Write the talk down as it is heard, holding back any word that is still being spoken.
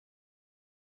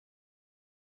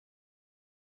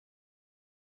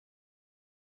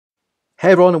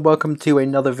Hey everyone, and welcome to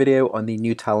another video on the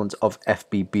New Talents of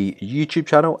FBB YouTube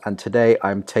channel, and today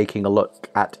I'm taking a look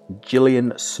at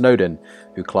Gillian Snowden,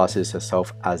 who classes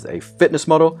herself as a fitness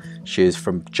model. She is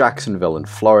from Jacksonville in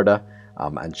Florida,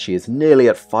 and she is nearly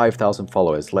at 5,000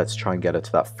 followers. Let's try and get her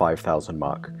to that 5,000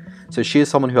 mark. So she is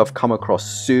someone who I've come across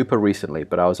super recently,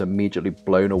 but I was immediately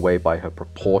blown away by her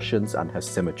proportions and her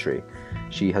symmetry.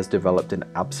 She has developed an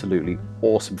absolutely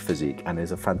awesome physique and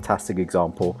is a fantastic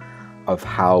example of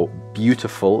how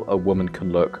beautiful a woman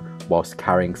can look whilst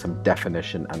carrying some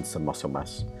definition and some muscle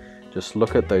mass. Just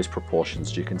look at those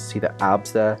proportions. You can see the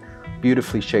abs there,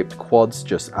 beautifully shaped quads,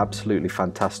 just absolutely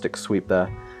fantastic sweep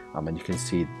there. And you can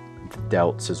see the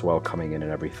delts as well coming in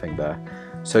and everything there.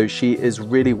 So she is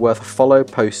really worth a follow.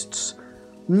 Posts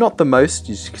not the most,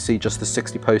 you can see just the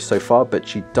 60 posts so far, but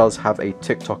she does have a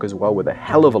TikTok as well with a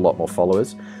hell of a lot more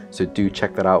followers. So do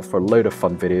check that out for a load of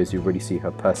fun videos. You really see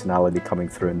her personality coming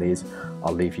through in these.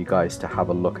 I'll leave you guys to have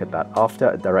a look at that after.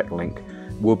 A direct link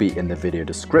will be in the video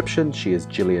description. She is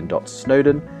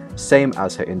Gillian.Snowden, same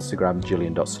as her Instagram,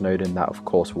 Gillian.Snowden. That of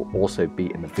course will also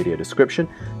be in the video description.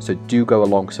 So do go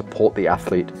along, support the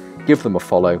athlete, give them a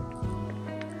follow.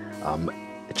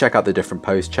 Check out the different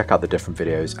posts, check out the different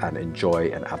videos, and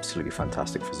enjoy an absolutely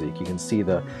fantastic physique. You can see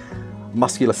the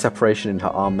muscular separation in her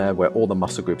arm there where all the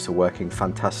muscle groups are working.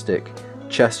 Fantastic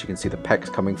chest, you can see the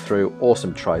pecs coming through,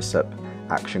 awesome tricep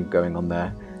action going on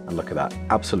there, and look at that,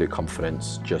 absolute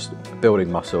confidence, just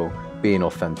building muscle, being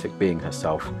authentic, being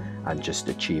herself, and just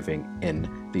achieving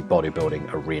in the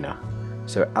bodybuilding arena.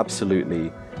 So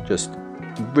absolutely just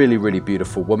really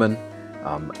beautiful woman.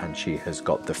 And she has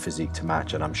got the physique to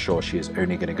match, and I'm sure she is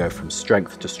only going to go from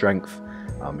strength to strength.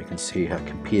 You can see her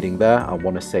competing there, I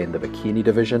want to say in the bikini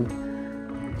division.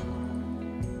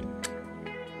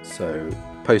 So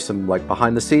post some like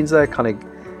behind the scenes there, kind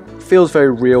of feels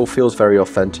very real, feels very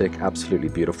authentic, absolutely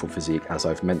beautiful physique as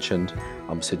I've mentioned.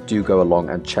 So do go along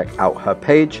and check out her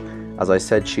page. As I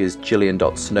said, she is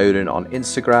Gillian.Snowden on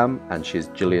Instagram and she is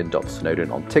Gillian.Snowden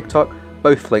on TikTok.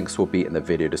 Both links will be in the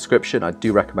video description. I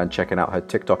do recommend checking out her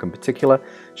TikTok in particular.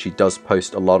 She does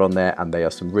post a lot on there and they are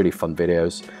some really fun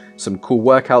videos, some cool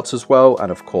workouts as well,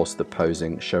 and of course the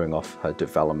posing showing off her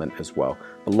development as well.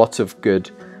 But lots of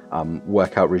good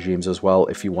workout regimes as well.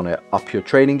 If you want to up your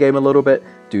training game a little bit,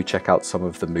 do check out some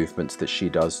of the movements that she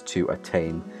does to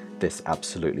attain this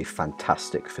absolutely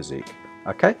fantastic physique.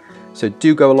 Okay, so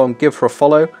do go along, give her a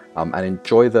follow, and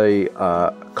enjoy the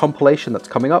compilation that's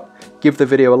coming up. Give the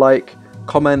video a like,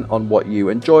 comment on what you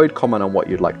enjoyed, comment on what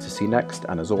you'd like to see next,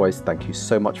 and as always, thank you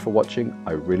so much for watching.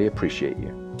 I really appreciate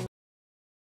you.